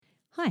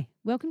Hi,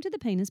 welcome to the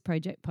Penis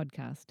Project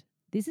podcast.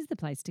 This is the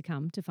place to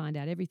come to find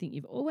out everything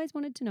you've always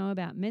wanted to know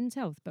about men's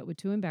health but were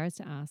too embarrassed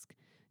to ask.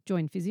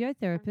 Join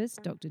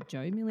physiotherapist Dr.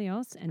 Joe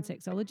Milios and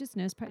sexologist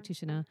nurse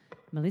practitioner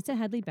Melissa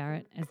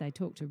Hadley-Barrett as they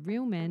talk to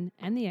real men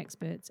and the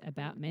experts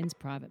about men's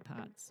private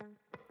parts.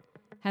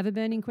 Have a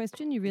burning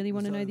question you really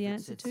want to know the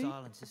answer to?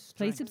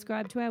 Please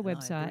subscribe to our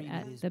website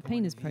at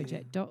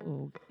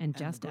thepenisproject.org and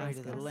just ask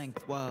us. The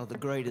length, while the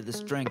greater the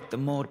strength, the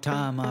more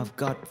time I've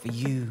got for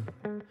you.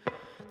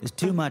 There's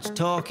too much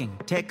talking,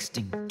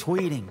 texting,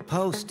 tweeting,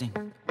 posting.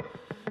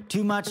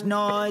 Too much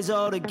noise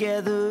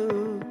altogether.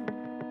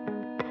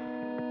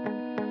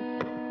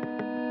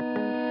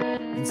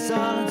 In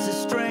silence is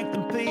strength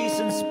and peace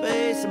and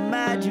space.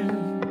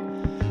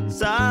 Imagine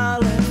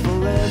silent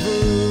forever.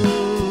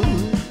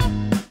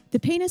 The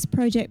Penis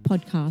Project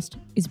podcast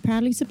is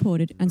proudly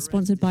supported and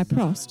sponsored by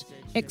PROST,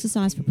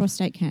 Exercise for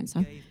Prostate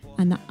Cancer,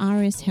 and the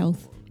RS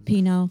Health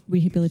Penile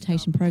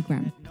Rehabilitation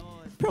Program.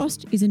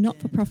 PROST is a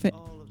not-for-profit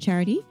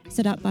charity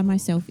set up by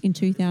myself in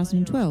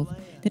 2012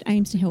 that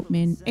aims to help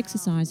men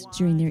exercise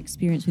during their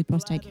experience with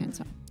prostate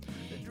cancer.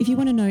 If you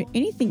want to know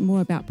anything more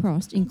about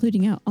PROST,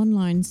 including our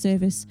online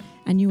service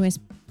and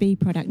USB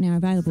product now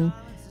available,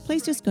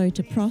 please just go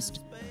to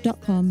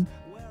prost.com.au.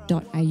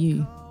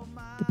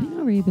 The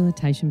Penile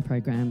Rehabilitation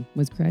Program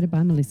was created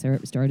by Melissa at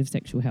Restorative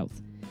Sexual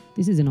Health.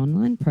 This is an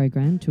online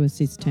program to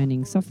assist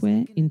turning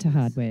software into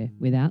hardware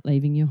without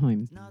leaving your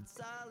home.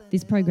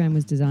 This program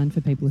was designed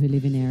for people who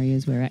live in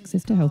areas where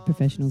access to health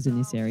professionals in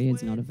this area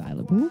is not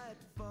available,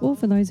 or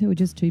for those who are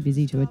just too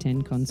busy to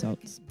attend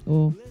consults,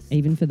 or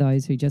even for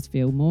those who just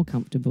feel more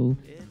comfortable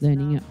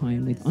learning at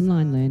home with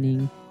online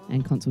learning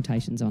and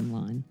consultations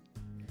online.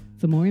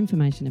 For more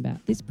information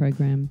about this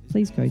program,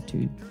 please go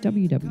to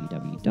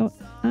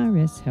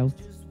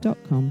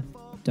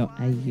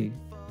www.rshealth.com.au.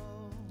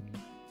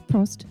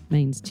 Prost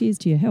means cheers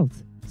to your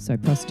health, so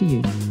prost to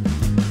you.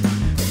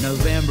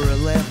 November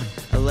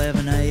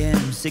 11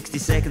 a.m., 60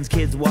 seconds,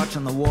 kids watch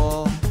on the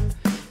wall.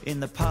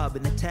 In the pub,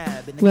 in the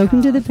tab, in the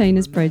Welcome car. to the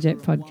Penis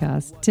Project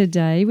podcast.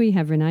 Today we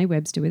have Renee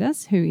Webster with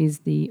us, who is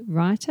the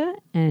writer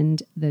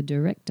and the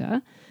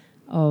director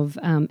of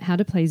How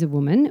to Please a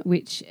Woman,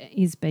 which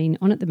is being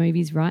on at the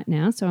movies right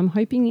now. So I'm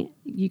hoping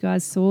you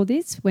guys saw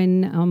this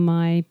when on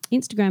my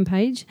Instagram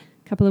page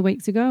a couple of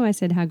weeks ago I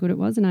said how good it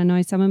was, and I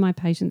know some of my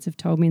patients have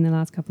told me in the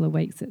last couple of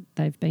weeks that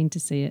they've been to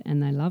see it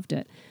and they loved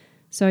it.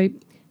 So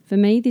for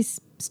me, this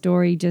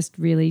story just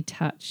really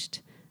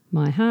touched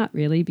my heart,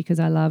 really, because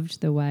I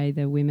loved the way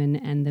the women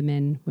and the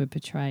men were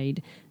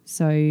portrayed.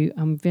 So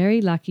I'm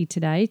very lucky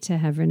today to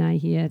have Renee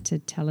here to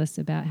tell us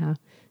about how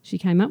she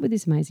came up with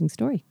this amazing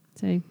story.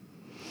 So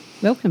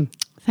welcome.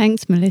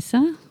 Thanks,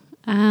 Melissa.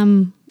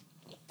 Well,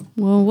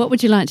 what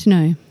would you like to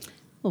know?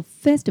 Well,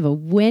 first of all,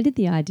 where did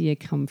the idea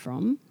come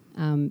from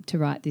to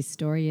write this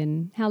story,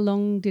 and how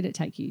long did it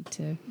take you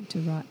to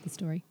write the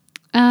story?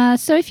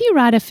 So if you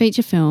write a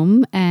feature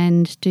film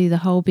and do the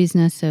whole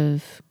business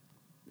of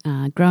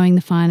growing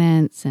the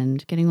finance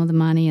and getting all the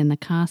money and the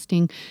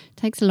casting, it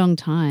takes a long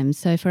time.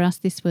 So for us,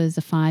 this was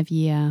a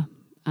 5-year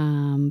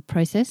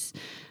process,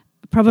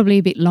 probably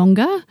a bit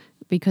longer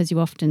because you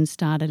often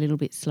start a little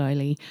bit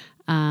slowly.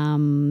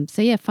 5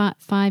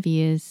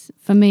 years.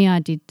 For me, I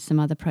did some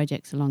other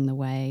projects along the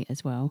way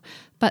as well.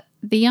 But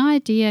the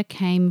idea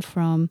came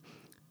from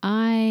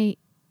I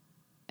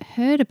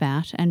heard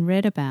about and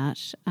read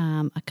about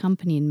a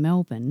company in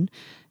Melbourne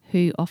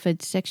who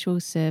offered sexual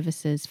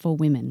services for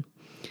women.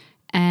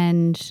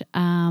 And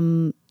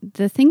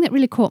the thing that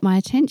really caught my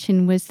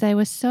attention was they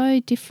were so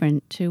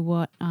different to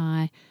what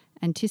I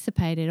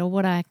anticipated or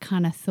what I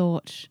kind of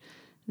thought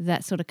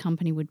that sort of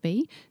company would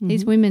be. Mm-hmm.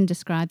 These women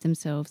described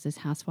themselves as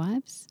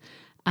housewives,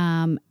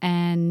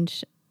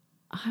 and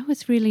I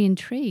was really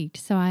intrigued.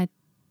 So I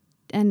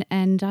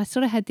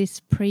sort of had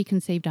this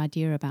preconceived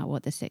idea about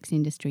what the sex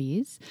industry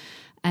is,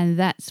 and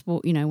that's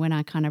what, when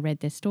I kind of read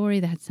their story,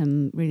 they had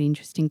some really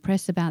interesting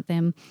press about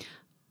them.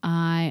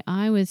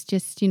 I was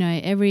just,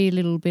 every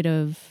little bit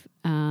of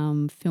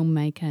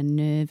filmmaker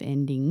nerve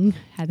ending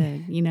had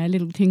a,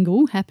 little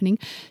tingle happening.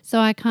 So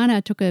I kind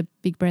of took a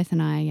big breath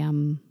and I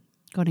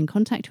got in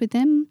contact with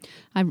them.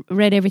 I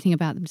read everything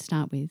about them to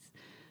start with,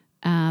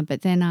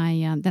 but then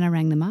I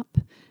rang them up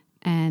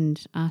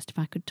and asked if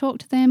I could talk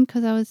to them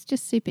because I was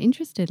just super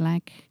interested.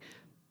 Like,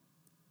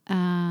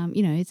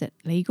 is it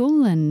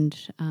legal? And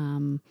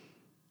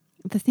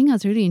the thing I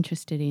was really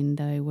interested in,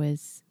 though,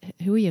 was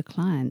who are your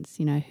clients?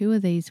 Who are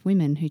these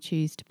women who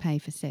choose to pay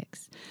for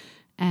sex?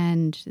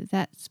 And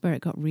that's where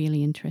it got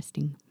really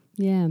interesting.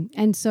 Yeah.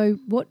 And so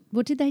what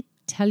did they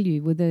tell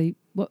you?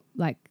 What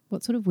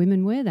sort of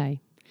women were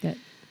they?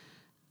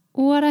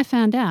 What I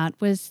found out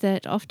was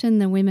that often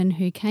the women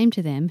who came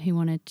to them who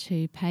wanted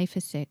to pay for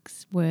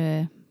sex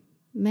were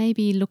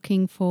maybe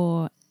looking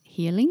for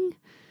healing.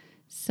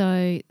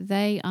 So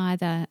a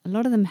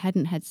lot of them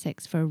hadn't had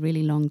sex for a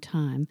really long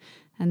time.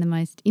 And the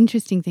most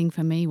interesting thing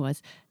for me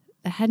was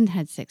they hadn't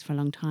had sex for a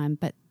long time,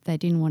 but they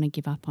didn't want to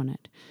give up on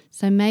it.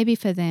 So maybe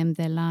for them,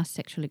 their last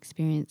sexual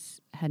experience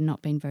had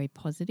not been very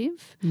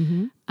positive.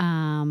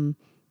 Mm-hmm.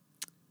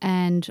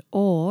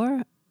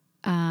 or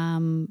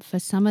for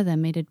some of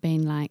them it had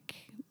been like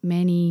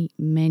many,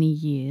 many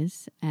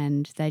years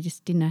and they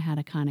just didn't know how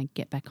to kind of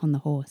get back on the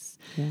horse.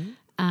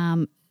 Yeah.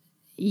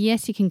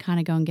 Yes, you can kind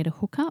of go and get a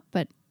hookup,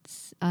 but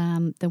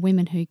the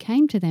women who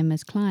came to them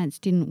as clients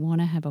didn't want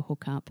to have a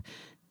hookup.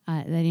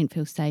 They didn't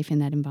feel safe in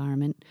that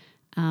environment.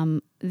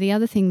 The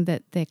other thing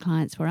that their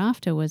clients were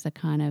after was a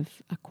kind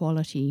of a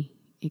quality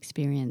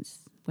experience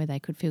where they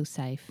could feel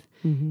safe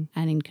and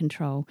in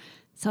control.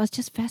 So I was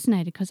just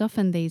fascinated because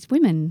often these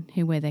women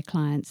who were their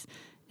clients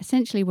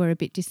essentially were a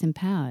bit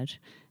disempowered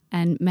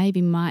and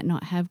maybe might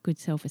not have good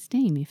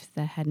self-esteem if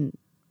they hadn't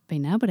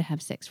been able to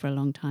have sex for a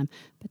long time,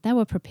 but they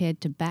were prepared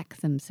to back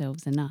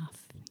themselves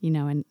enough,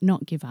 and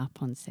not give up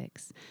on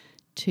sex,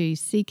 to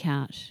seek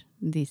out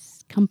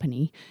this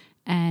company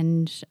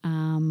and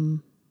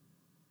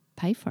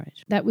pay for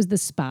it. That was the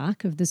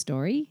spark of the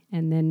story.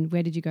 And then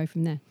where did you go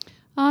from there?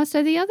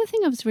 So the other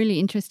thing I was really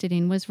interested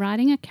in was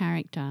writing a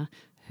character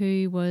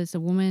who was a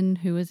woman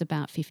who was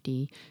about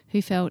 50,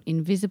 who felt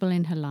invisible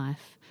in her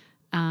life.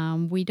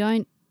 We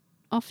don't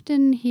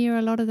often hear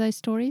a lot of those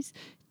stories.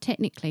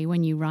 Technically,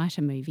 when you write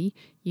a movie,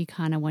 you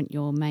kind of want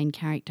your main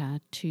character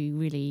to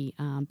really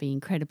be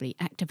incredibly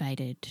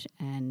activated,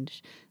 and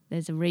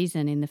there's a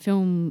reason in the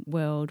film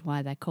world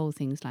why they call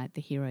things like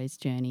the hero's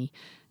journey.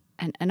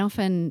 And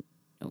often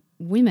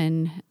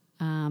women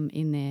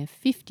in their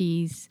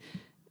 50s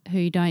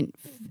who don't,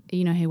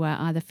 who are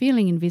either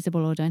feeling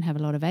invisible or don't have a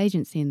lot of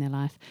agency in their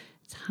life,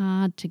 it's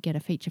hard to get a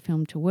feature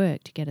film to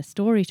work, to get a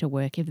story to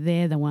work if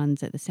they're the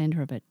ones at the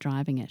centre of it,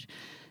 driving it.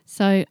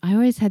 So I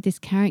always had this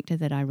character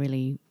that I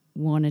really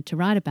wanted to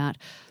write about.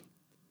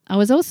 I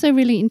was also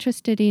really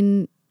interested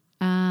in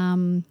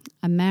a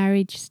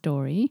marriage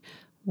story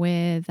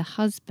where the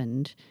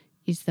husband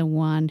is the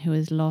one who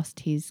has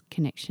lost his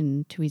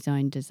connection to his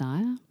own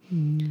desire.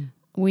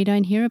 We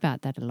don't hear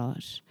about that a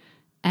lot.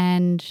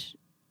 And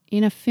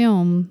in a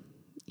film,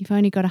 you've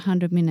only got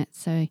 100 minutes,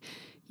 so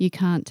you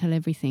can't tell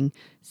everything.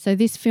 So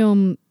this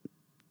film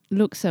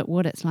looks at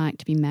what it's like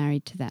to be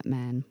married to that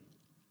man.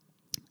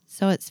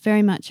 So it's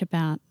very much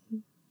about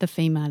the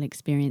female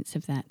experience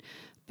of that.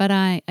 But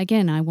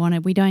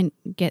we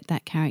don't get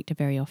that character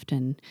very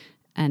often.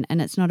 And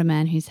it's not a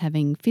man who's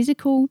having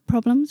physical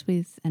problems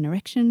with an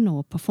erection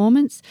or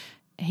performance.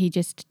 He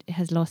just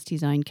has lost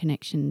his own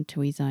connection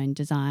to his own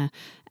desire.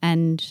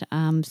 And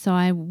so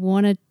I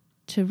wanted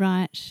to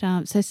write...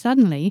 so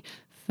suddenly,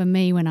 for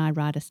me, when I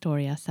write a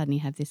story, I suddenly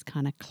have this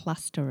kind of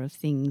cluster of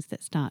things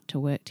that start to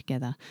work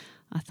together.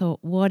 I thought,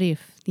 what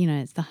if,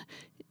 it's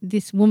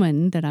this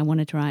woman that I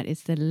wanted to write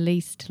is the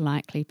least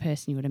likely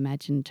person you would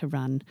imagine to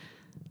run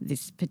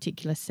this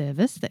particular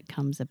service that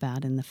comes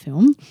about in the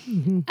film.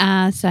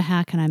 So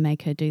how can I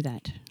make her do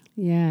that?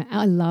 Yeah,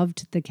 I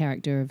loved the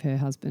character of her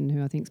husband,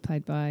 who I think is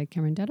played by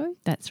Cameron Daddo.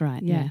 That's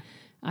right, yeah.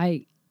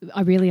 I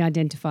really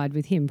identified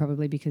with him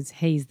probably because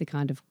he's the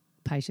kind of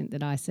patient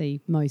that I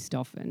see most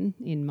often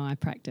in my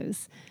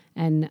practice.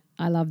 And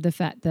I love the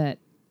fact that,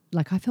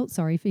 I felt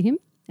sorry for him.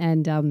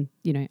 And,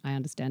 I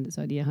understand it's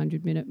only a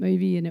 100-minute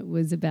movie and it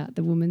was about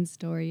the woman's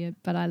story,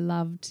 but I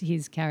loved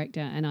his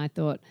character and I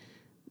thought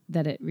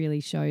that it really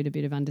showed a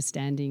bit of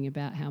understanding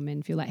about how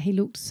men feel. Like, he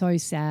looked so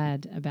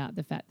sad about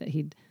the fact that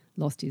he'd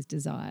lost his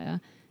desire.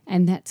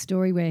 And that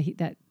story where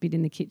that bit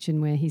in the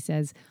kitchen where he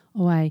says,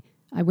 I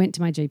went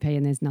to my GP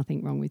and there's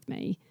nothing wrong with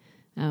me.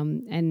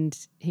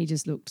 And he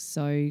just looked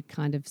so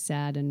kind of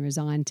sad and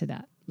resigned to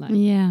that.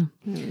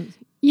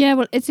 Yeah,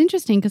 well, it's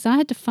interesting because I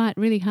had to fight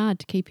really hard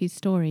to keep his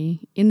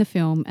story in the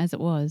film as it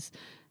was.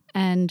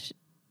 And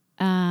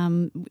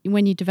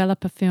when you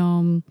develop a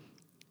film,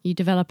 you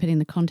develop it in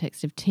the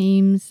context of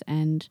teams,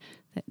 and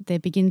there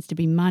begins to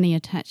be money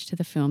attached to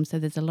the film. So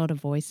there's a lot of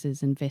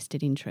voices and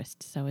vested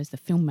interest. So as the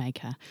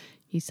filmmaker,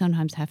 you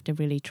sometimes have to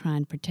really try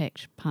and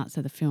protect parts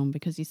of the film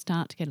because you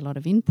start to get a lot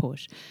of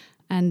input.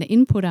 And the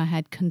input I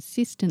had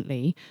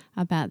consistently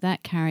about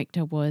that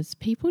character was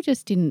people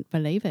just didn't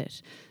believe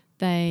it.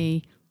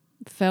 They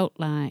felt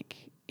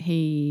like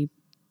he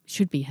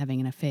should be having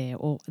an affair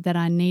or that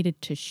I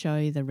needed to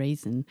show the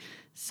reason.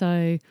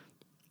 So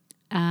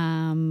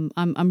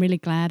I'm really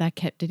glad I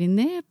kept it in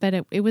there,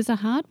 but it was a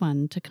hard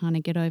one to kind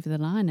of get over the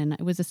line, and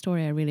it was a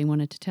story I really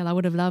wanted to tell. I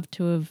would have loved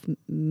to have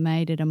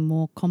made it a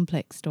more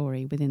complex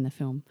story within the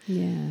film.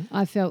 Yeah,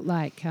 I felt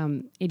like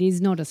it is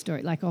not a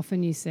story. Like,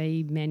 often you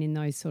see men in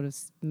those sort of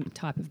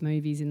type of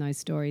movies, in those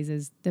stories,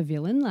 as the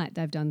villain, like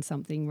they've done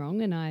something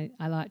wrong, and I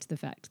liked the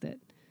fact that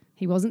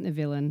he wasn't the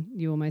villain.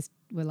 You almost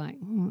were like,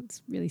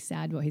 it's really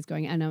sad what he's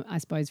going. And I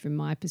suppose from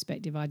my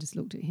perspective, I just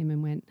looked at him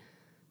and went,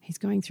 he's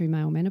going through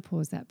male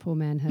menopause. That poor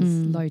man has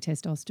low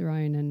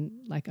testosterone, and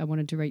I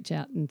wanted to reach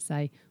out and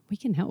say, we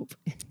can help.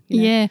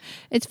 Yeah,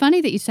 it's funny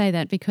that you say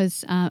that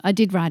because I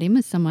did write him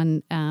as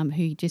someone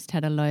who just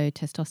had a low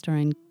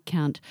testosterone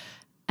count,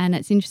 and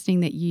it's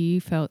interesting that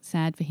you felt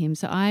sad for him.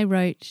 So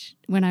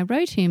when I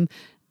wrote him,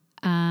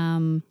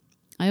 I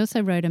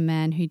also wrote a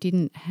man who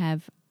didn't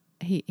have.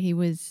 He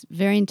was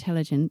very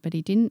intelligent, but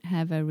he didn't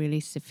have a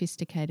really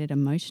sophisticated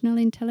emotional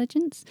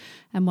intelligence,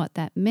 and what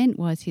that meant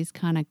was his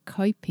kind of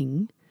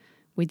coping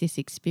with this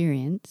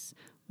experience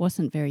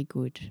wasn't very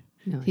good.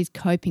 No. His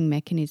coping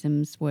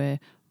mechanisms were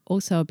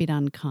also a bit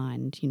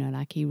unkind,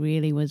 like he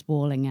really was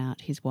walling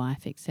out his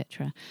wife,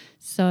 etc.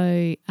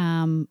 So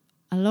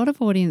a lot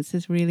of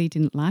audiences really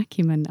didn't like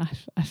him, and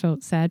I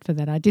felt sad for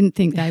that. I didn't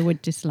think they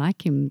would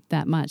dislike him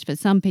that much, but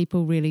some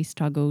people really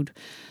struggled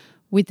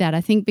with that.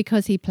 I think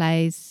because he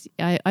plays,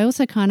 I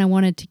also kind of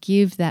wanted to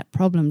give that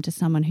problem to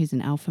someone who's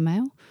an alpha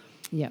male.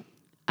 Yeah.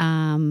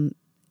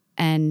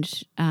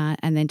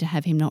 And then to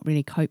have him not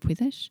really cope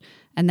with it,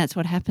 and that's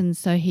what happens.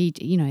 So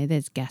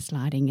there's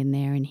gaslighting in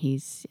there, and he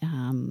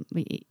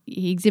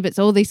exhibits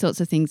all these sorts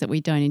of things that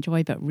we don't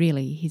enjoy, but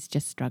really he's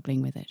just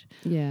struggling with it.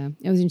 Yeah,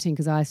 it was interesting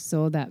because I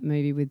saw that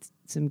movie with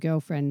some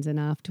girlfriends, and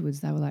afterwards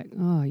they were like,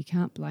 "Oh, you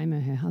can't blame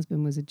her. Her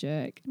husband was a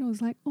jerk." And I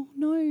was like, "Oh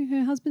no,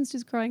 her husband's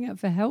just crying out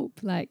for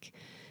help. Like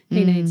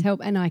he needs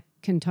help." And I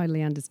can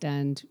totally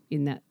understand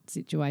in that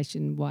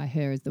situation why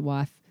her as the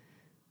wife,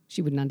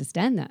 she wouldn't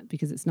understand that,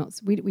 because it's not.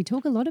 We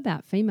talk a lot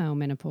about female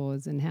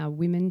menopause and how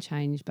women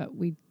change, but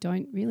we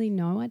don't really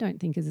know, I don't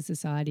think, as a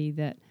society,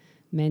 that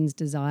men's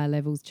desire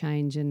levels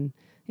change, and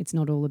it's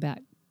not all about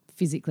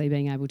physically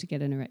being able to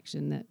get an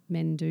erection, that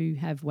men do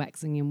have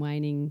waxing and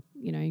waning,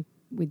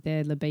 with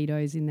their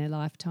libidos in their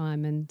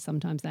lifetime, and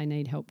sometimes they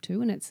need help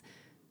too. And it's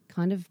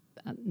kind of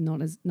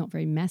not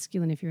very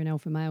masculine if you're an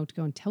alpha male to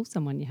go and tell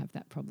someone you have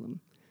that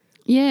problem.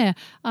 Yeah,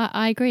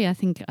 I agree. I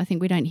think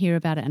we don't hear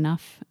about it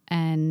enough,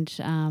 and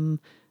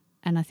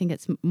I think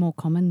it's more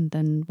common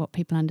than what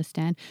people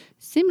understand.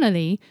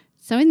 Similarly,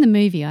 so in the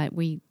movie,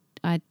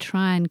 I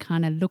try and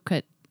kind of look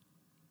at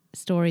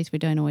stories we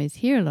don't always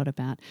hear a lot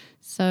about.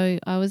 So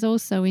I was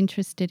also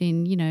interested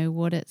in,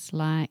 what it's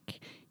like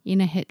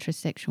in a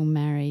heterosexual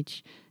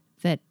marriage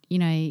that,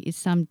 is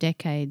some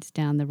decades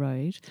down the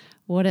road,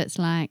 what it's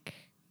like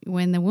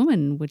when the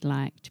woman would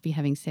like to be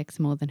having sex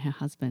more than her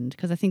husband,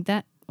 because I think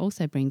that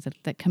also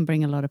that can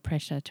bring a lot of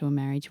pressure to a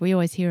marriage. We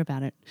always hear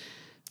about it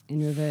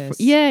in reverse.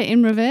 Yeah,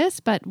 in reverse.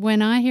 But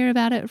when I hear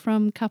about it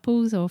from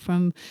couples, or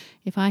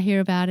if I hear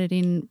about it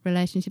in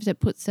relationships,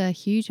 it puts a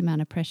huge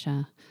amount of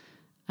pressure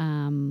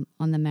on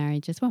the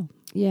marriage as well.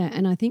 Yeah,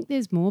 and I think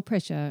there's more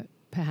pressure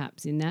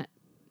perhaps in that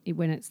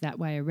when it's that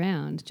way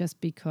around, just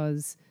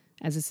because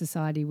as a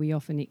society we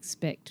often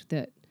expect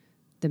that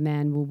the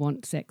man will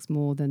want sex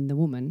more than the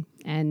woman,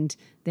 and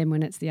then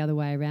when it's the other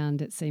way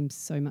around, it seems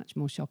so much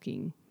more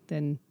shocking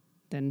than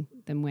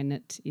when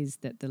it is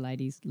that the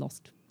lady's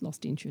lost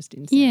interest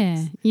in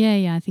sex.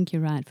 Yeah, I think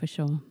you're right, for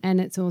sure. And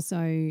it's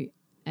also,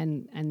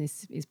 and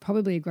this is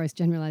probably a gross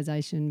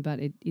generalisation, but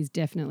it is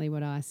definitely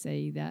what I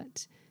see,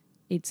 that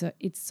it's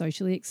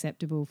socially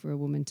acceptable for a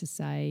woman to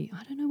say,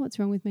 "I don't know what's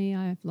wrong with me,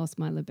 I've lost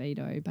my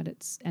libido," but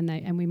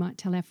and we might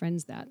tell our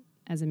friends that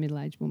as a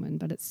middle-aged woman,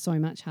 but it's so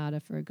much harder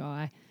for a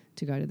guy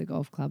to go to the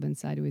golf club and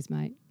say to his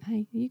mate,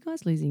 "Hey, are you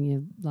guys losing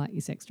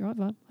your sex drive?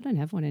 I don't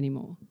have one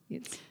anymore."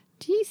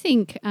 Do you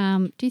think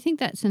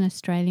that's an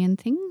Australian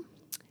thing?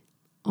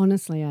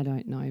 Honestly, I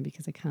don't know,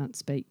 because I can't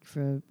speak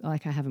for, I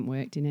haven't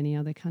worked in any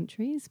other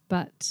countries.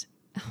 But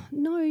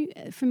no,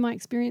 from my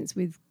experience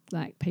with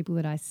people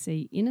that I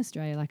see in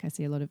Australia, I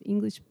see a lot of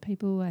English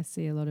people, I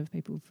see a lot of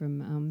people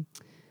from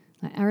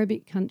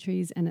Arabic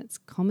countries, and it's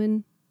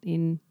common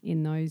in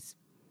those,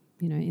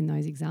 in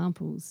those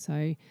examples.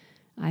 So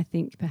I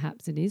think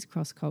perhaps it is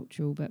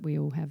cross-cultural, but we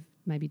all have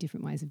maybe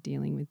different ways of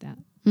dealing with that.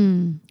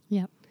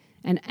 Yep.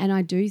 And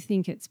I do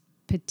think it's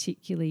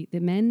particularly the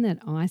men that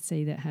I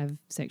see that have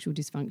sexual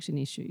dysfunction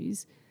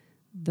issues,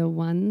 the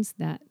ones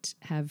that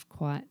have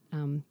quite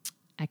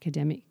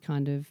academic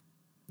kind of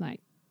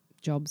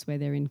jobs where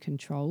they're in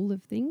control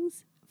of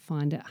things,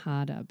 find it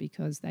harder,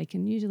 because they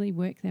can usually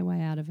work their way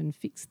out of and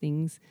fix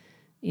things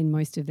in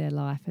most of their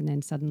life, and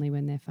then suddenly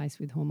when they're faced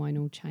with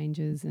hormonal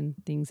changes and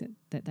things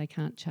that they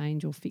can't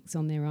change or fix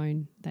on their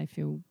own, they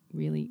feel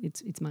really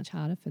it's much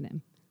harder for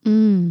them.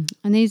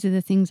 And these are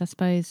the things I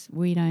suppose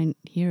we don't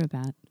hear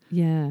about.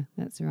 Yeah,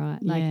 that's right.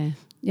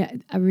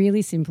 A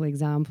really simple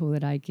example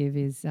that I give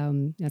is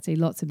I see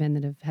lots of men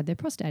that have had their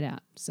prostate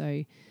out,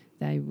 so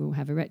they will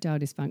have erectile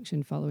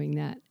dysfunction following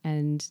that,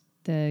 and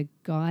the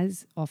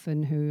guys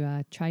often who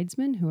are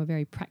tradesmen, who are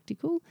very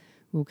practical,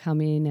 will come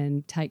in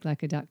and take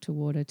a duck to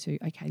water to,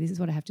 okay, this is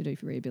what I have to do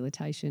for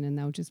rehabilitation, and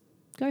they'll just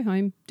go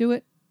home, do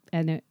it,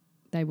 and it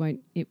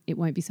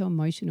won't be so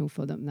emotional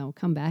for them. They'll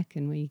come back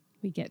and we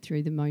get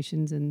through the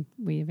motions, and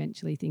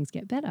eventually things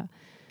get better.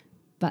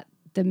 But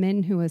the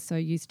men who are so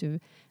used to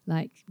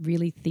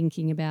really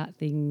thinking about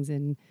things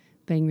and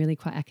being really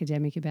quite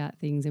academic about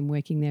things and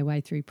working their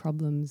way through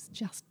problems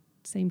just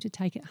seem to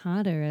take it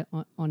harder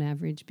on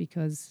average,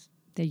 because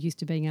they're used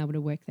to being able to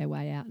work their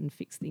way out and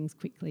fix things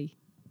quickly.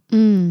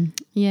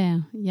 Yeah,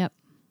 yep.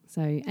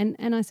 So,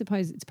 and I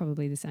suppose it's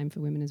probably the same for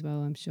women as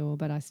well, I'm sure,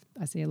 but I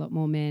see a lot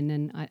more men,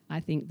 and I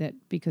think that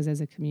because as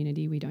a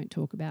community we don't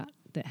talk about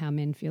how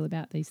men feel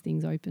about these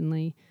things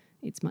openly,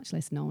 it's much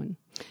less known.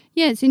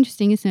 Yeah, it's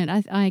interesting, isn't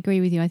it? I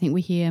agree with you. I think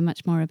we hear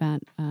much more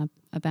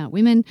about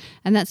women,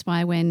 and that's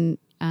why when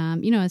I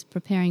was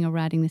preparing or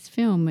writing this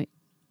film,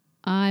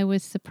 I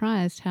was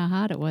surprised how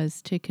hard it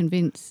was to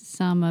convince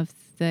some of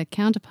the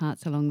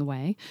counterparts along the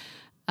way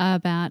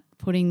about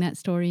putting that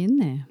story in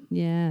there.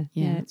 Yeah,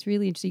 it's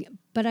really interesting.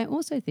 But I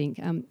also think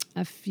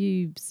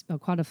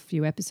quite a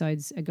few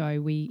episodes ago,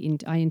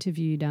 I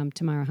interviewed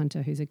Tamara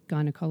Hunter, who's a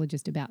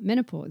gynecologist, about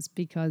menopause,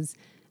 because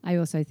I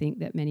also think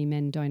that many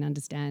men don't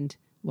understand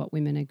what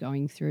women are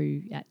going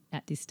through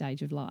at this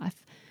stage of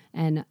life.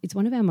 And it's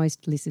one of our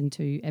most listened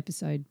to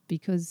episodes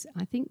because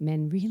I think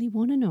men really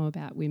want to know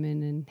about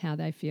women and how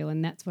they feel.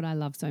 And that's what I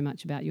love so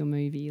much about your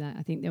movie. Like,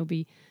 I think there'll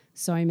be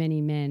so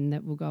many men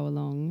that will go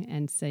along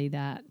and see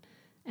that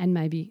and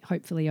maybe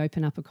hopefully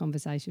open up a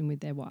conversation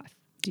with their wife.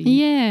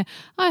 Yeah,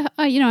 I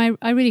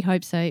really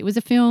hope so. It was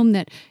a film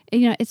that,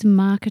 it's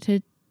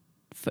marketed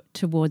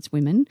towards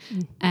women,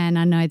 and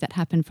I know that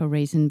happened for a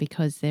reason,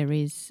 because there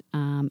is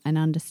an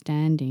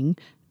understanding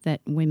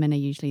that women are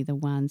usually the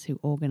ones who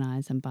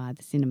organise and buy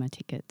the cinema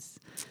tickets.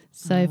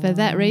 So for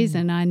that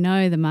reason, I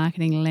know the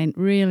marketing lent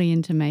really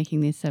into making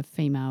this a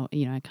female,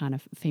 kind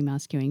of female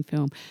skewing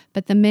film.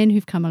 But the men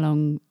who've come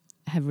along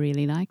have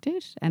really liked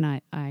it, and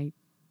I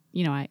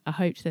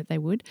hoped that they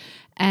would.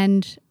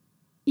 And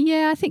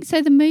yeah, I think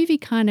so. The movie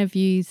kind of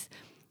views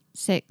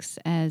sex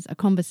as a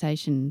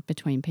conversation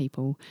between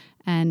people,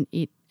 and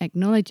it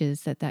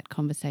acknowledges that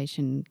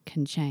conversation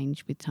can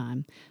change with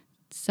time.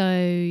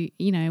 So,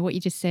 what you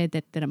just said,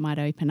 that it might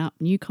open up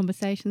new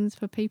conversations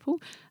for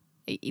people.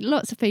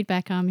 Lots of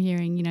feedback I'm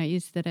hearing,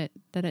 is that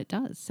it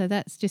does. So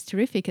that's just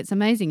terrific. It's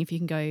amazing if you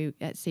can go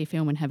see a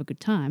film and have a good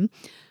time.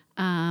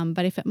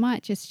 But if it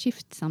might just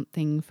shift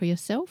something for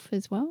yourself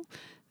as well,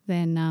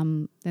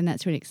 then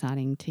that's really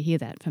exciting to hear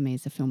that for me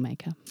as a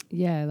filmmaker.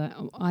 Yeah,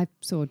 I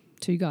saw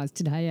two guys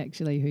today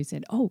actually who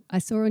said, "Oh, I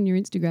saw on your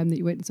Instagram that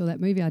you went and saw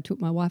that movie. I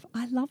took my wife.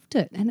 I loved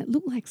it, and it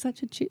looked like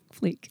such a chick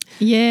flick."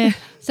 Yeah.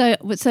 So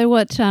what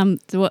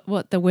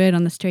the word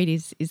on the street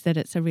is that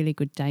it's a really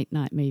good date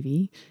night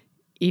movie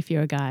if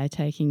you're a guy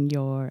taking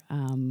your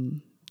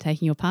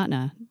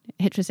partner,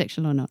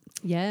 heterosexual or not.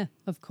 Yeah,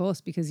 of course,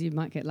 because you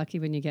might get lucky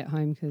when you get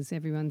home because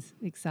everyone's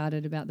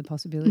excited about the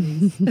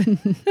possibilities.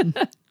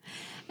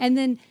 And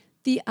then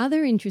the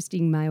other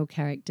interesting male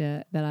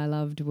character that I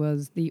loved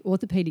was the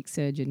orthopaedic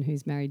surgeon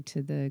who's married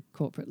to the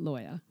corporate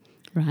lawyer.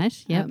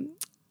 Right, yep.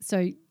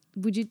 So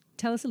would you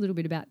tell us a little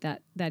bit about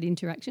that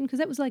interaction? Because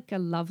that was like a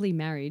lovely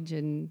marriage.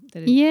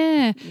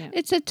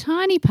 It's a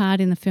tiny part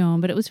in the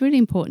film, but it was really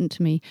important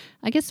to me.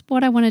 I guess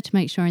what I wanted to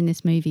make sure in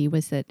this movie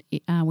was that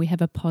we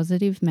have a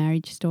positive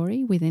marriage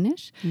story within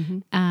it,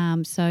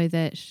 so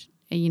that,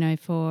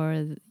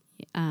 for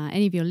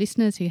any of your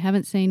listeners who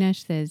haven't seen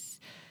it, there's,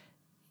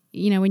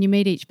 when you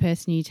meet each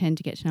person, you tend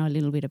to get to know a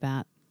little bit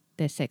about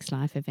their sex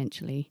life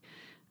eventually.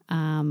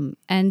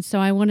 And so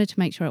I wanted to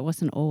make sure it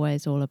wasn't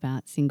always all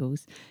about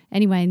singles.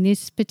 Anyway, in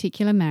this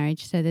particular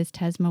marriage, so there's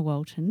Tasma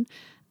Walton,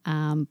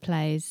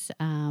 plays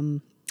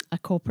a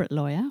corporate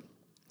lawyer,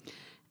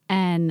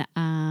 and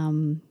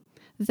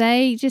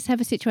they just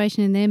have a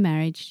situation in their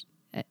marriage.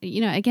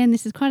 Again,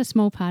 this is quite a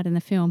small part in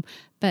the film,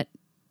 but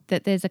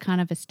that there's a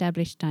kind of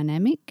established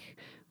dynamic,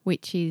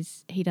 which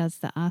is he does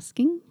the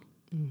asking.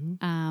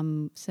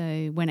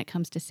 So when it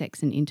comes to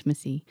sex and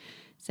intimacy,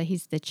 so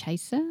he's the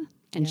chaser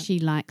and she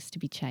likes to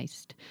be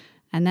chased.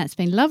 And that's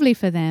been lovely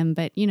for them,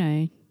 but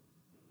 10,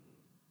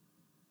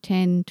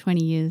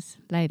 20 years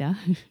later,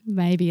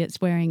 maybe it's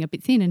wearing a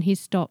bit thin and he's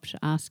stopped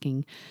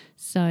asking.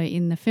 So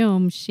in the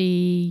film,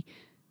 she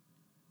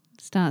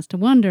starts to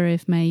wonder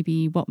if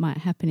maybe what might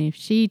happen if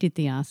she did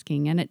the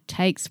asking, and it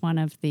takes one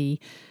of the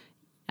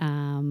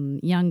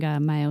younger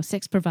male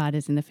sex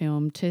providers in the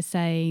film to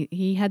say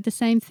he had the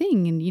same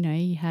thing. And,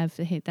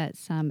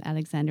 that's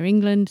Alexander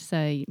England,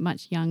 so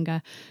much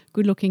younger,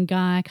 good-looking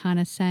guy, kind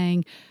of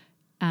saying,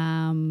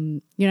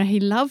 he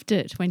loved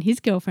it when his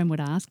girlfriend would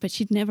ask, but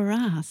she'd never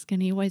ask,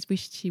 and he always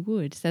wished she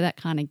would. So that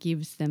kind of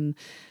gives them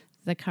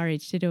the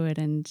courage to do it,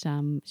 and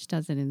she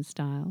does it in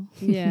style.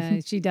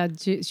 Yeah, she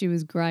did. She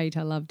was great.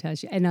 I loved how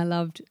and I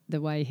loved the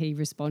way he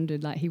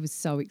responded. Like, he was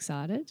so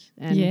excited.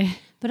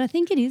 But I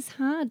think it is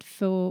hard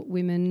for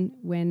women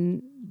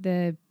when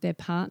their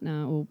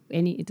partner or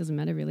it doesn't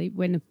matter really,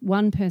 when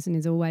one person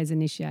is always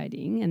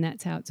initiating, and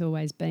that's how it's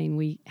always been.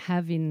 We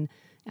have in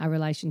our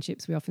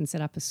relationships, we often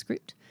set up a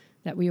script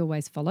that we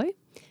always follow,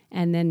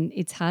 and then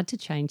it's hard to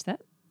change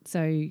that.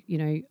 So,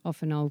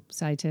 often I'll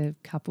say to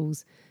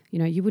couples,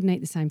 you wouldn't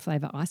eat the same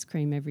flavour ice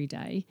cream every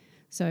day.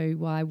 So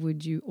why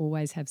would you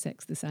always have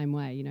sex the same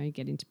way? You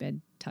get into bed,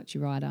 touch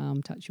your right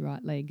arm, touch your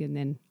right leg, and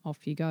then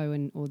off you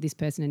go. Or this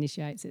person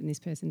initiates it and this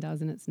person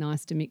does. And it's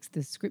nice to mix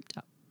the script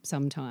up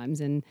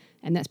sometimes. And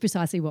that's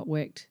precisely what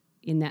worked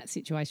in that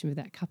situation with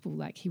that couple.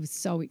 Like, he was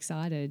so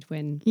excited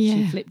when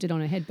she flipped it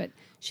on her head, but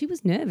she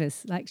was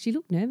nervous. Like, she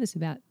looked nervous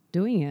about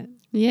doing it.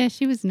 Yeah,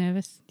 she was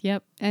nervous.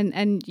 Yep.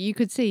 And you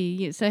could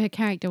see, so her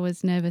character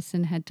was nervous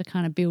and had to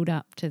kind of build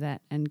up to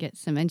that and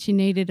and she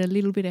needed a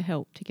little bit of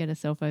help to get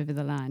herself over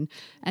the line.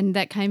 And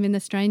that came in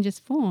the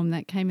strangest form.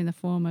 That came in the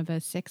form of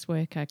a sex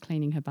worker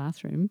cleaning her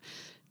bathroom,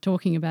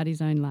 talking about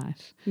his own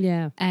life.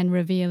 Yeah. And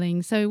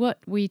revealing. So what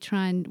I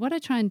try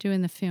and do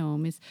in the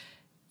film is,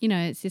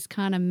 it's this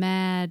kind of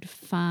mad,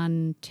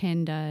 fun,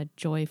 tender,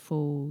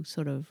 joyful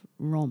sort of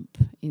romp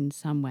in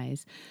some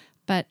ways.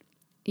 But,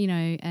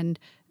 and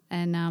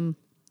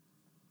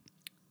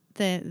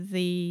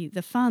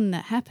the fun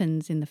that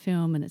happens in the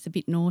film, and it's a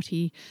bit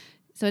naughty.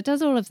 So it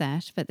does all of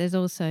that, but there's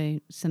also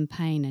some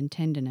pain and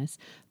tenderness.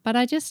 But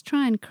I just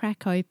try and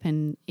crack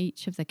open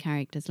each of the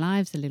characters'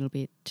 lives a little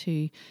bit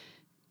to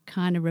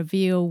kind of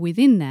reveal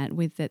within that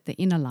the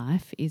inner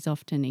life is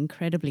often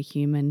incredibly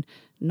human,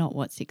 not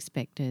what's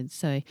expected.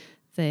 So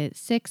the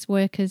sex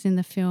workers in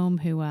the film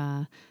who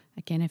are,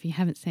 again, if you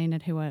haven't seen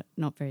it, who are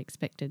not very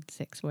expected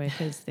sex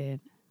workers, they're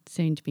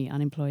soon to be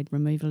unemployed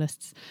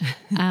removalists,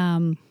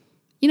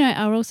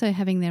 are also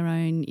having their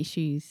own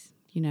issues,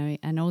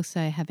 and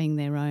also having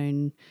their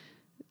own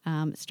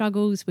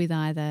struggles with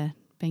either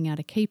being able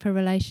to keep a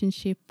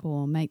relationship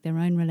or make their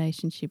own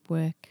relationship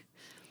work.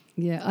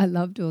 Yeah, I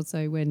loved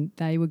also when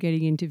they were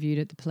getting interviewed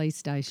at the police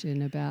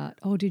station about,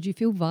 did you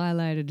feel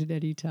violated at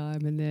any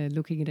time? And they're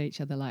looking at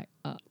each other like,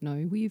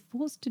 no, were you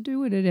forced to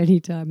do it at any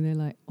time? And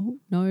they're like, oh,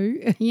 no.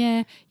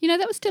 Yeah,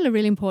 that was still a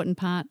really important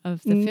part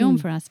of the film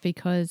for us,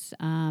 because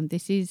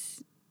this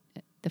is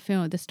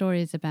the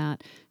story is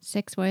about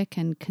sex work,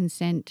 and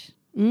consent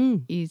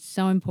is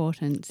so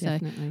important.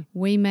 Definitely. So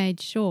we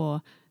made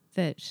sure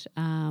that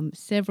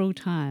several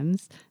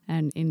times,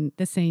 and in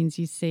the scenes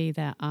you see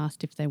they're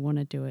asked if they want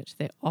to do it,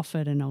 they're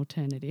offered an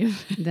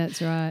alternative.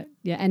 That's right.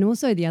 Yeah, and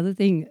also the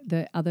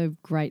other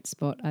great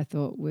spot I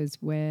thought was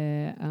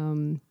where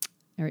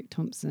Eric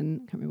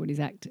Thompson, I can't remember his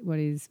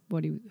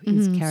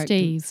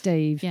character,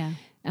 Steve. Yeah.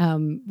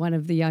 One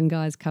of the young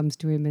guys comes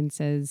to him and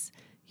says,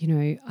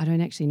 I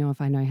don't actually know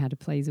if I know how to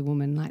please a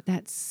woman. Like,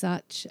 that's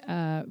such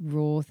a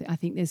raw I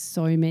think there's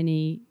so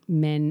many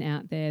men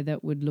out there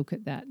that would look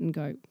at that and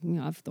go,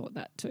 I've thought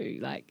that too.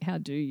 Like, how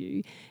do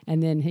you?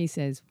 And then he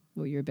says,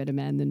 well, you're a better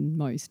man than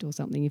most, or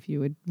something, if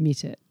you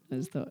admit it. I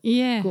just thought,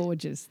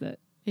 gorgeous that.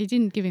 He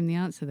didn't give him the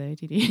answer though,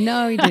 did he?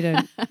 No, he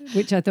didn't,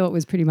 which I thought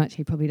was pretty much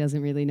he probably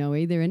doesn't really know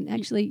either. And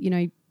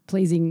actually,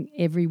 pleasing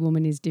every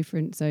woman is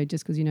different. So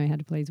just because you know how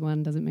to please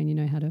one doesn't mean you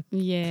know how to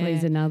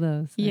please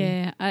another. So.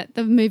 Yeah,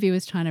 the movie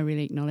was trying to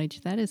really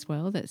acknowledge that as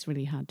well. That's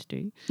really hard to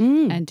do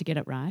and to get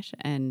it right,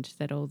 and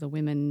that all the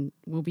women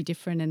will be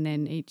different, and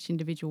then each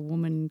individual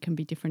woman can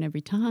be different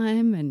every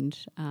time. And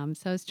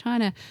so I was trying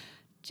to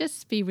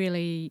just be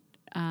really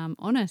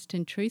honest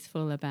and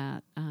truthful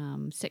about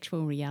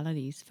sexual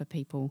realities for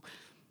people.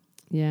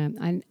 Yeah,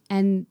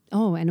 and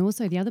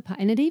also the other part,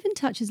 and it even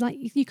touches, like,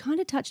 you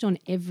kind of touched on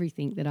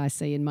everything that I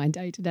see in my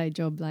day-to-day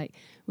job, like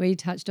where you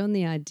touched on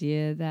the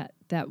idea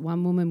that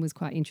one woman was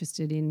quite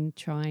interested in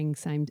trying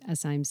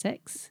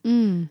same-sex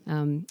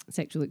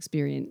sexual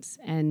experience,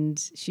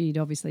 and she'd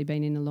obviously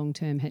been in a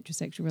long-term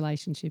heterosexual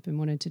relationship and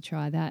wanted to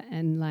try that,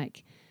 and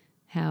like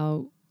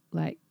how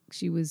like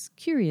she was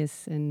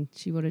curious and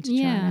she wanted to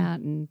try it out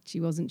and she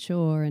wasn't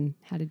sure, and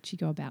how did she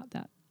go about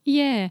that?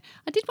 Yeah,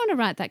 I did want to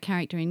write that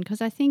character in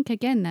because I think,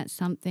 again, that's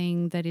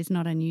something that is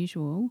not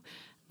unusual.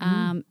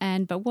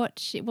 But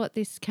what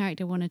this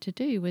character wanted to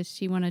do was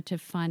she wanted to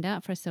find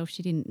out for herself.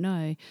 She didn't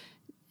know.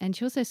 And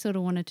she also sort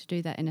of wanted to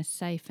do that in a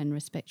safe and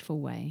respectful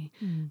way,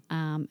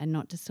 and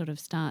not to sort of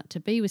start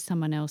to be with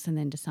someone else and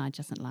then decide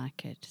she doesn't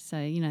like it. So,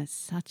 it's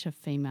such a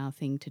female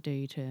thing to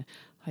do, to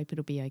hope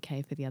it'll be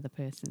okay for the other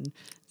person.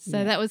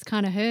 So that was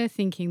kind of her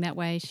thinking, that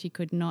way she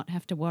could not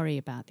have to worry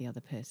about the other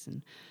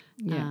person.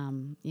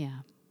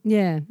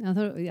 Yeah, I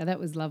thought that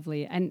was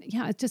lovely. And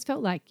it just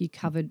felt like you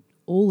covered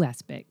all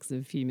aspects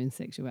of human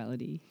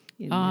sexuality.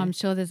 I'm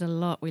sure there's a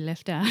lot we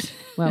left out.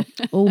 Well,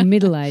 all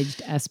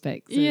middle-aged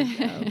aspects.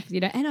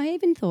 And I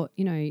even thought,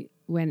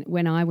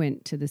 when I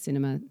went to the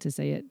cinema to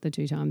see it the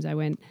two times I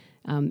went,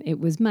 it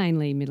was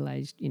mainly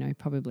middle-aged,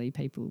 probably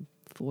people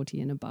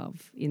 40 and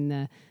above in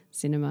the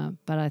cinema.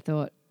 But I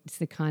thought it's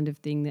the kind of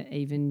thing that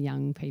even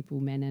young people,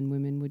 men and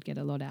women, would get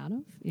a lot out of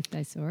if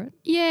they saw it.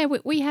 Yeah,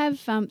 we have.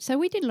 So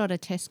we did a lot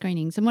of test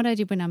screenings. And what I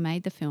did when I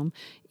made the film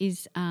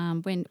is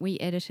when we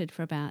edited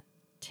for about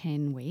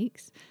 10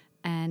 weeks,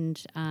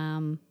 and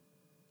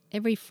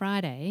every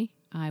Friday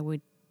I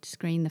would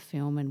screen the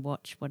film and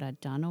watch what I'd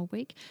done all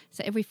week.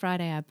 So every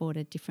Friday I brought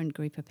a different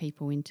group of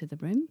people into the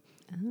room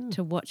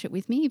to watch it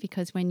with me,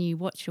 because when you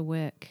watch your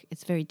work,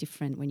 it's very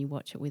different when you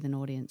watch it with an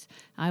audience.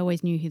 I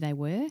always knew who they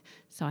were,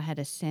 so I had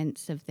a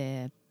sense of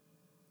their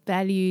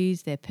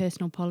values, their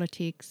personal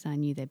politics. I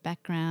knew their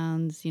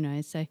backgrounds,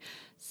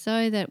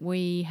 so that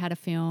we had a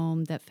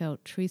film that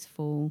felt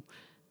truthful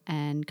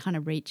and kind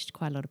of reached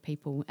quite a lot of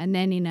people. And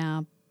then in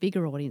our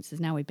bigger audiences,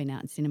 now we've been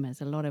out in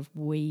cinemas,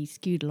 we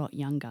skewed a lot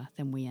younger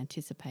than we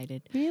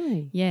anticipated.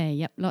 Really? Yeah,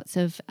 yep. Lots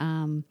of,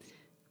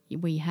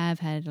 we have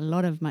had a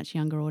lot of much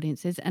younger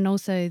audiences, and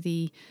also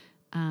the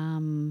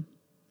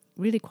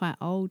really quite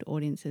old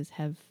audiences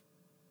have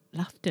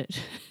loved it.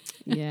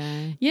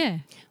 Yeah. Yeah.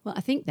 Well,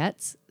 I think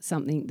that's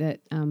something that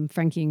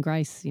Frankie and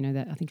Grace,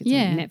 that I think it's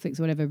on Netflix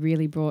or whatever,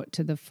 really brought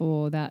to the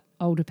fore, that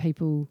older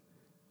people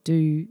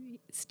do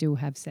still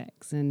have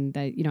sex, and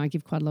they, I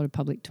give quite a lot of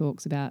public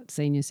talks about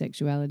senior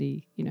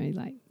sexuality,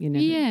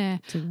 Yeah.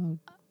 too old.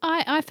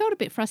 I felt a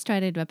bit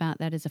frustrated about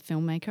that as a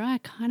filmmaker. I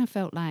kind of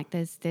felt like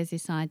there's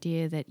this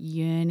idea that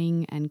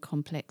yearning and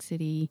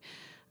complexity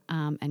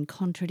and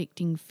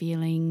contradicting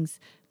feelings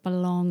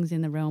belongs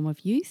in the realm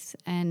of youth.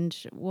 And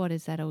what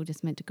is that all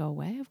just meant to go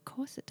away? Of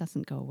course it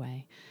doesn't go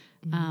away.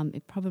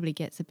 It probably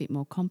gets a bit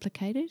more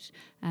complicated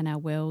and our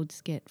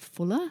worlds get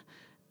fuller.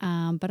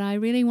 But I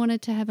really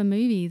wanted to have a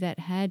movie that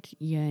had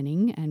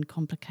yearning and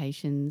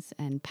complications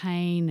and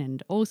pain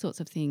and all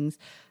sorts of things,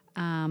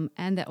 and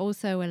that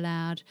also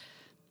allowed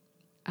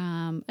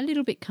a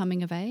little bit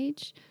coming of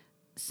age.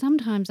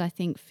 Sometimes I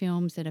think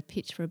films that are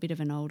pitched for a bit of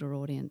an older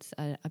audience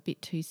are a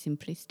bit too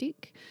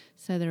simplistic.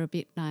 So they're a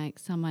bit like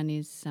someone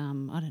is,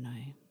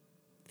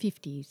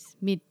 50s,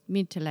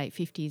 mid to late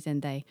 50s,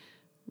 and they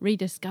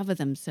rediscover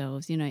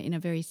themselves, in a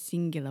very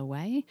singular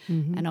way.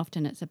 Mm-hmm. And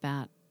often it's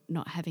about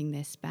not having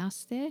their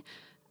spouse there.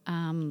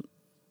 I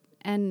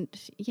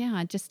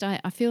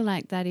feel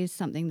like that is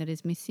something that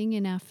is missing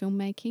in our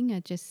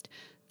filmmaking.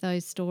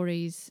 Those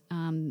stories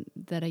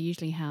that are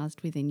usually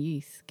housed within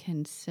youth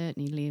can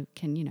certainly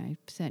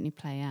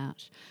play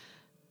out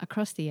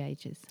across the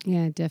ages.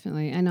 Yeah,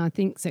 definitely. And I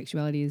think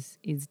sexuality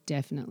is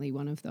definitely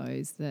one of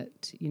those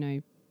that,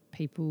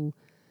 people...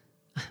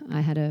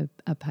 I had a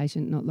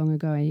patient not long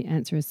ago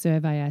answer a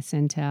survey I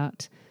sent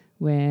out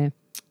where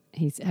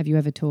have you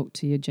ever talked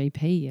to your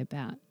GP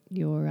about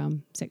your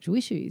sexual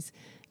issues?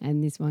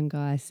 And this one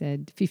guy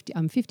said,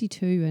 I'm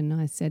 52, and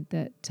I said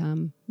that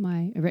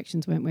my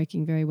erections weren't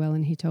working very well,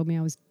 and he told me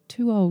I was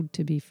too old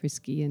to be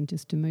frisky and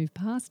just to move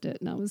past it.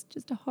 And I was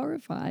just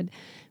horrified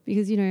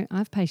because, I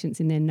have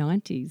patients in their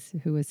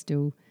 90s who are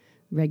still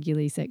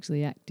regularly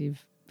sexually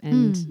active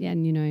and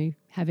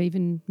have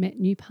even met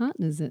new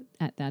partners at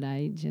that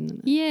age. And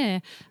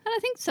I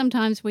think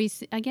sometimes we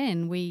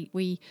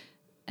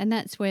and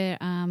that's where,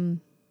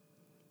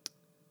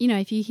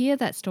 if you hear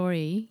that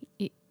story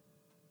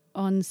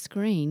on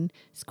screen,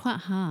 it's quite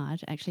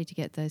hard actually to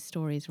get those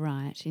stories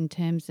right in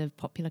terms of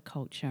popular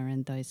culture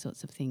and those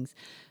sorts of things.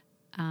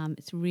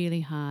 It's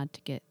really hard to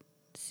get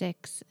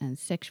sex and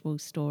sexual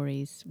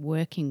stories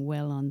working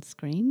well on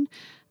screen.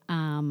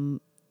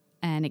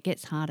 And it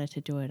gets harder to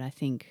do it, I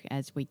think,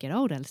 as we get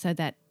older. So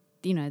that,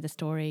 the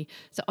story...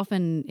 So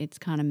often it's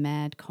kind of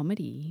mad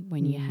comedy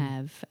when you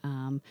have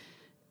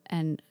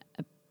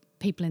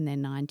people in their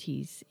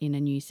 90s in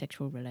a new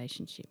sexual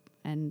relationship.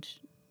 And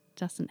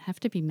doesn't have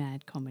to be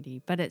mad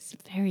comedy, but it's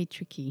very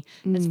tricky.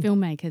 As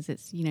filmmakers,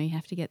 it's, you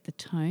have to get the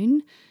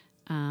tone.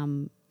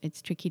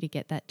 It's tricky to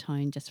get that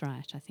tone just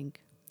right, I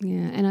think.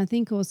 Yeah, and I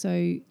think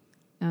also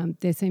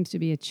there seems to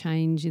be a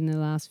change in the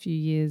last few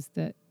years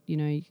that,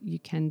 you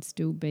can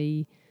still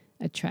be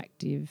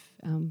attractive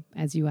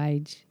as you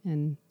age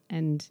and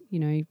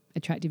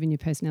attractive in your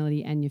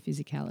personality and your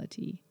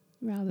physicality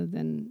rather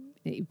than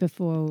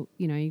before,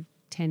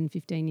 10,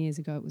 15 years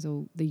ago, it was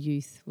all the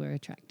youth were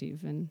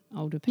attractive and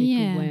older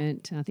people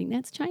weren't. I think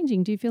that's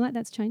changing. Do you feel like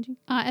that's changing?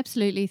 I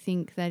absolutely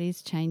think that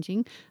is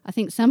changing. I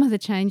think some of the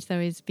change,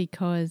 though, is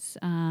because,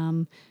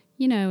 in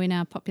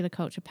our popular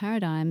culture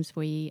paradigms,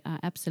 we are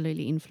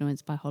absolutely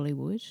influenced by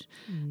Hollywood,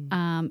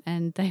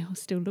 and they all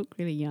still look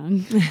really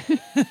young.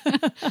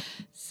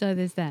 So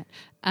there's that.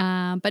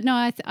 But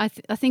no, I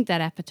think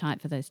that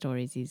appetite for those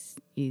stories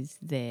is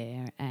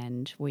there,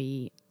 and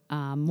we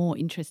are more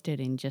interested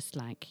in just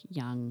like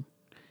young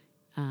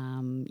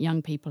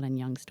people and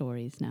young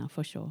stories now,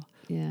 for sure.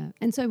 Yeah.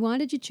 And so why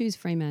did you choose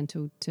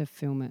Fremantle to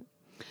film it?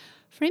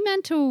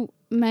 Fremantle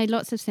made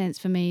lots of sense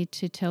for me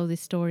to tell this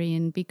story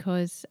in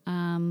because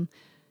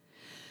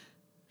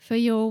for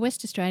your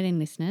West Australian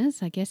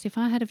listeners, I guess if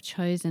I had have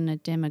chosen a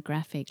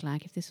demographic,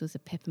 like if this was a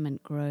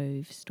Peppermint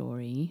Grove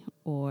story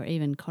or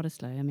even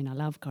Cottesloe, I mean, I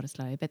love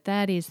Cottesloe, but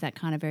that is that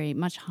kind of very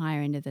much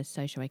higher into the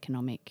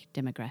socioeconomic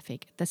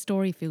demographic. The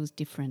story feels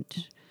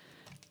different.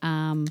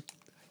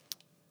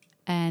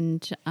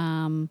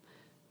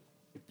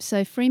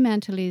 So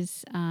Fremantle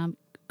is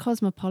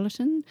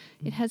cosmopolitan.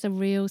 It has a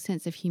real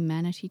sense of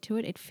humanity to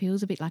it. It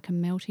feels a bit like a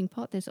melting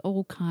pot. There's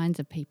all kinds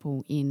of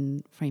people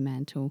in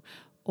Fremantle,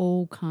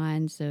 all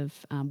kinds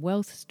of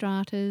wealth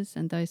stratas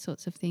and those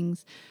sorts of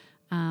things.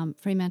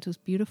 Fremantle's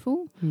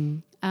beautiful.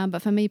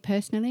 But for me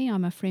personally,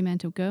 I'm a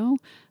Fremantle girl.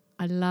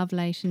 I love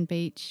Leighton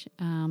Beach.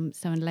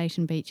 So in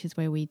Leighton Beach is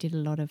where we did a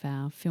lot of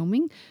our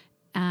filming.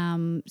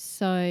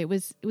 So it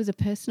was a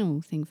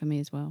personal thing for me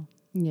as well.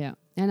 Yeah,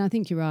 and I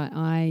think you're right.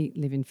 I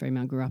live in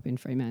Fremantle, grew up in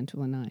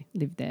Fremantle, and I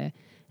lived there.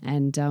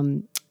 And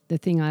the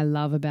thing I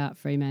love about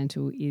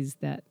Fremantle is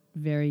that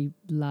very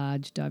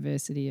large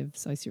diversity of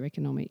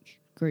socioeconomic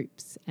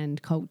groups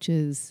and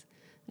cultures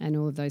and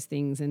all of those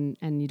things.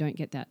 And you don't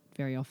get that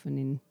very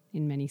often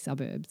in many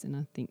suburbs. And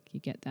I think you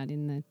get that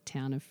in the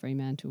town of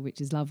Fremantle,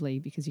 which is lovely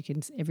because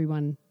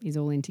everyone is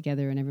all in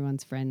together and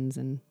everyone's friends,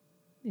 and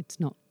it's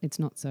not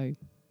so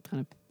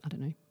kind of, I don't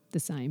know, the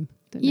same.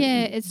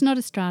 It's not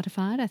as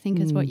stratified, I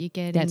think, as what you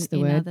get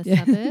in other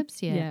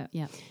suburbs. Yeah.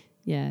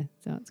 Yeah,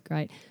 so it's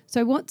great.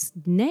 So what's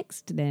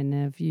next then?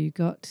 Have you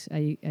got? Are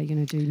you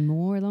going to do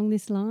more along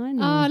this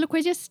line? Oh, look,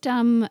 we're just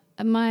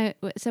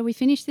so we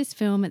finished this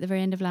film at the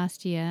very end of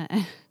last year.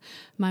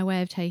 My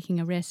way of taking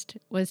a rest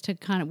was to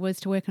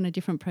work on a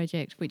different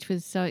project, which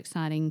was so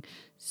exciting.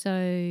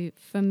 So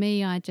for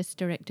me, I just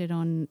directed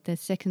on the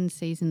second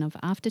season of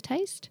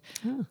Aftertaste,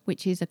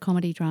 which is a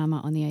comedy drama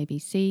on the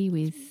ABC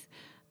with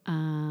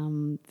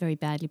very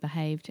badly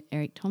behaved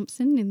Eric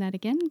Thompson in that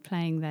again,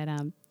 playing that.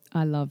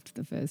 I loved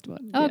the first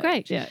one. Oh,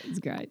 great. Yeah, it's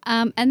great.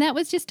 And that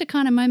was just a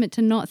kind of moment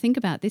to not think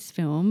about this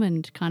film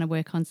and kind of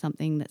work on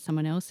something that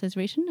someone else has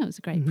written. It was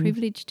a great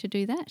privilege to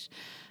do that.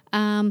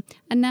 And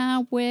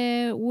now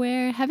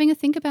we're having a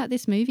think about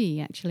this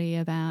movie,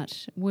 actually,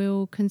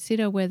 we'll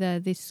consider whether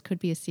this could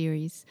be a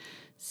series.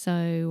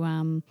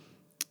 So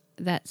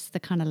that's the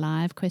kind of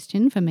live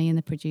question for me and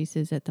the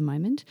producers at the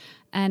moment.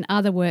 And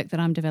other work that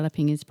I'm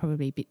developing is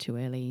probably a bit too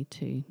early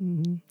to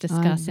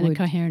discuss in a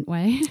coherent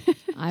way.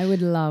 I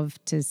would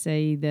love to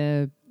see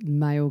the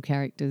male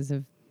characters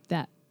of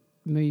that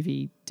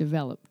movie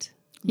developed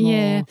more.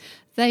 Yeah,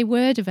 they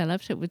were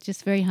developed. It was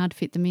just very hard to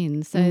fit them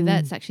in. So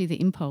that's actually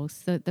the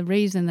impulse. The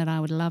reason that I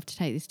would love to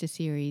take this to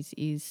series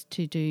is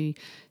to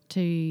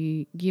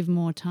give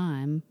more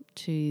time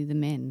to the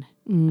men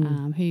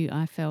who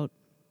I felt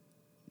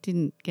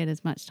didn't get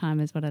as much time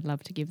as what I'd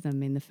love to give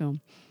them in the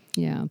film.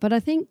 Yeah, but I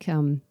think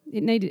the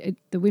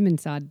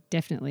women's side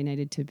definitely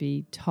needed to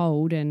be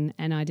told, and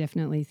I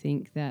definitely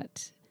think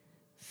that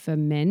for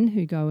men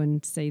who go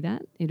and see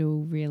that,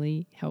 it'll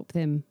really help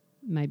them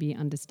maybe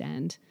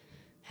understand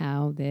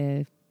how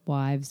their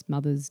wives,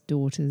 mothers,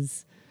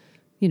 daughters,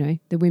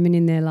 the women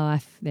in their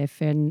life, their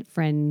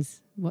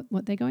friends,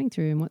 what they're going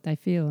through and what they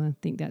feel. I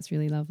think that's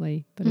really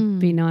lovely. But it'd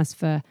be nice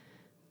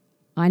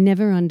I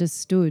never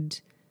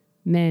understood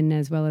men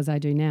as well as I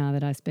do now,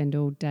 that I spend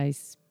all day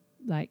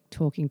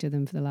talking to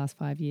them for the last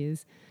 5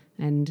 years.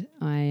 And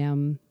I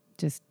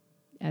just,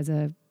 as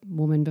a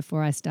woman,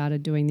 before I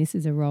started doing this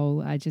as a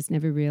role, I just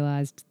never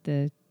realised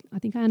I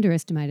think I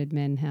underestimated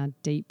men, how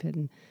deep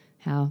and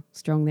how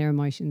strong their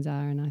emotions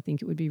are. And I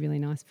think it would be really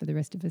nice for the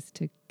rest of us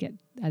to get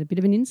a bit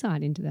of an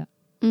insight into that.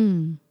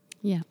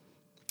 Yeah.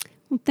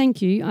 Well,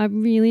 thank you. I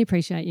really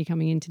appreciate you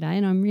coming in today.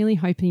 And I'm really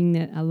hoping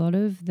that a lot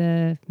of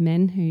the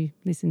men who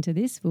listen to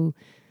this will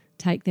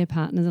take their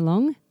partners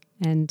along.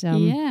 And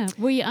yeah,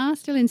 we are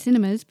still in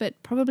cinemas,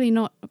 but probably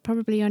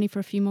only for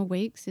a few more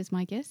weeks is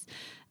my guess.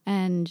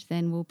 And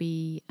then we'll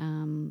be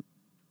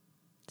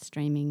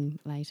streaming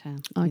later.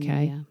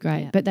 Okay,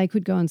 great. Yeah. But they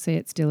could go and see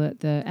it still at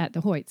the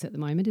Hoyts at the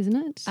moment, isn't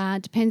it?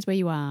 Depends where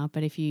you are,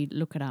 but if you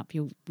look it up,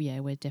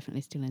 we're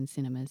definitely still in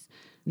cinemas.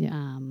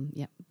 Yeah.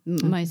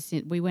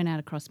 We went out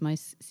across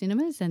most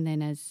cinemas, and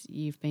then as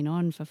you've been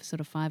on for sort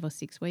of 5 or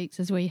 6 weeks,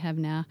 as we have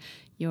now,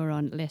 you're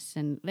on less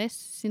and less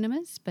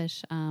cinemas.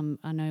 But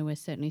I know we're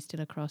certainly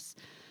still across.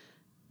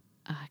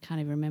 I can't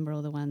even remember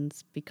all the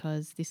ones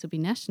because this will be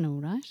national,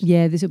 right?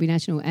 Yeah, this will be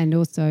national, and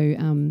also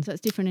so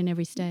it's different in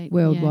every state,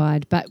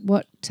 worldwide. Yeah.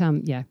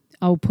 But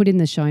I'll put in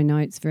the show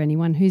notes for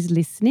anyone who's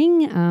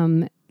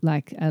listening,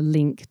 like a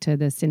link to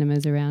the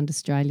cinemas around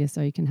Australia,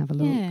 so you can have a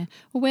look. Yeah,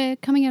 well, we're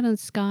coming out on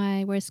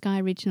Sky. We're a Sky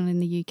original in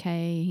the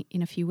UK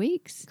in a few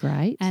weeks.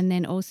 Great, and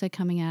then also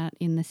coming out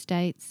in the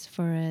States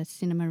for a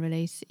cinema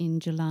release in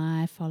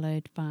July,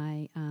 followed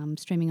by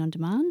streaming on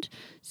demand.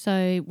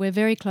 So we're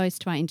very close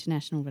to our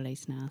international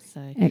release now.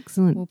 So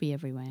excellent, we'll be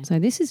everywhere. So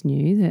this is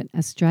new that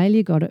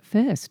Australia got it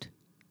first.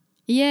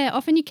 Yeah,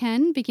 often you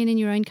can begin in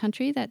your own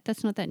country.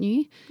 That's not that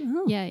new.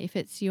 Oh. Yeah, if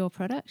it's your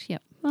product,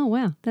 yep. Oh,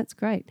 wow, that's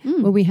great.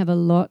 Well, we have a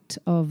lot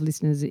of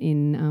listeners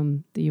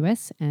in the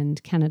US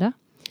and Canada.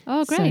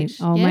 Oh, great.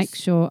 So I'll make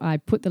sure I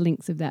put the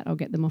links of that. I'll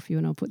get them off you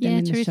and I'll put them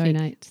in the show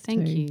notes.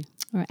 Thank you.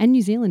 All right. And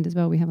New Zealand as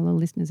well. We have a lot of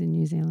listeners in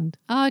New Zealand.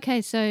 Oh,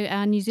 okay. So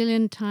our New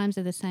Zealand times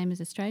are the same as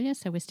Australia,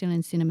 so we're still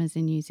in cinemas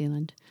in New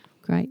Zealand.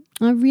 Great.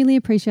 I really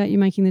appreciate you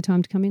making the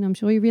time to come in. I'm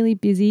sure you're really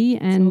busy,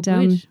 and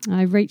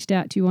I reached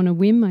out to you on a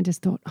whim. I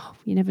just thought,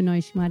 you never know,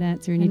 she might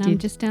answer, and you did. I'm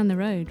just down the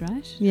road,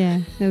 right?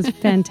 Yeah, it was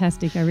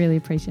fantastic. I really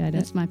appreciate it.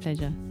 That's my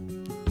pleasure.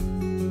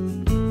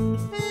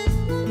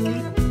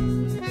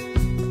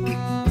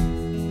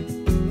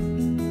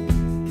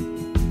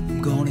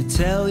 I'm gonna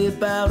tell you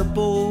about a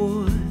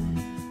boy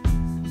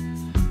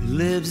who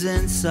lives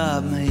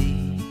inside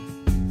me.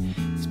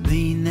 He's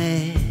been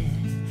there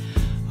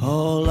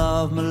all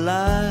of my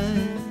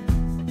life.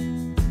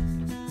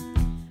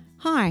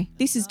 Hi,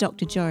 this is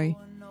Dr. Jo.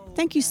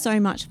 Thank you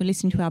so much for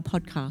listening to our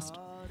podcast.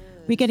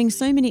 We're getting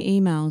so many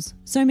emails,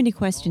 so many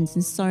questions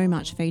and so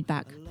much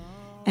feedback.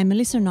 And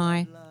Melissa and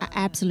I are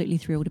absolutely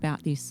thrilled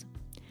about this.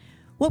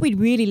 What we'd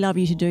really love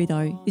you to do,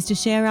 though, is to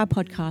share our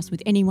podcast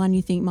with anyone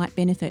you think might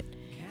benefit,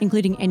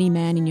 including any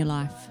man in your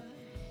life.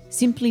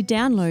 Simply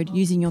download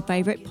using your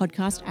favourite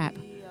podcast app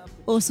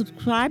or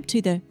subscribe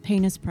to the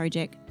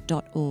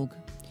penisproject.org.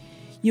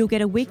 You'll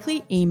get a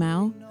weekly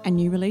email and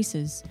new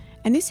releases,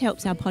 and this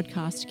helps our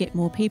podcast get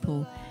more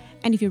people.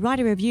 And if you write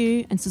a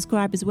review and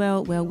subscribe as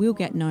well, we'll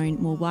get known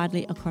more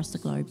widely across the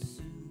globe.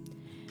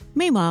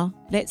 Meanwhile,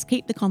 let's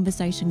keep the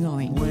conversation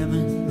going.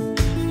 Women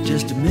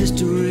just a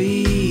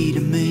mystery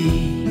to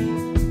me.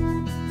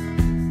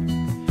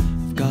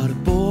 I've got a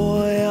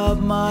boy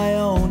of my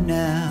own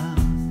now.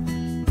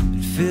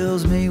 It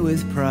fills me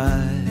with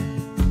pride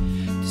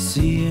to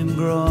see him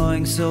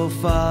growing so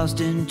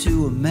fast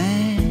into a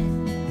man.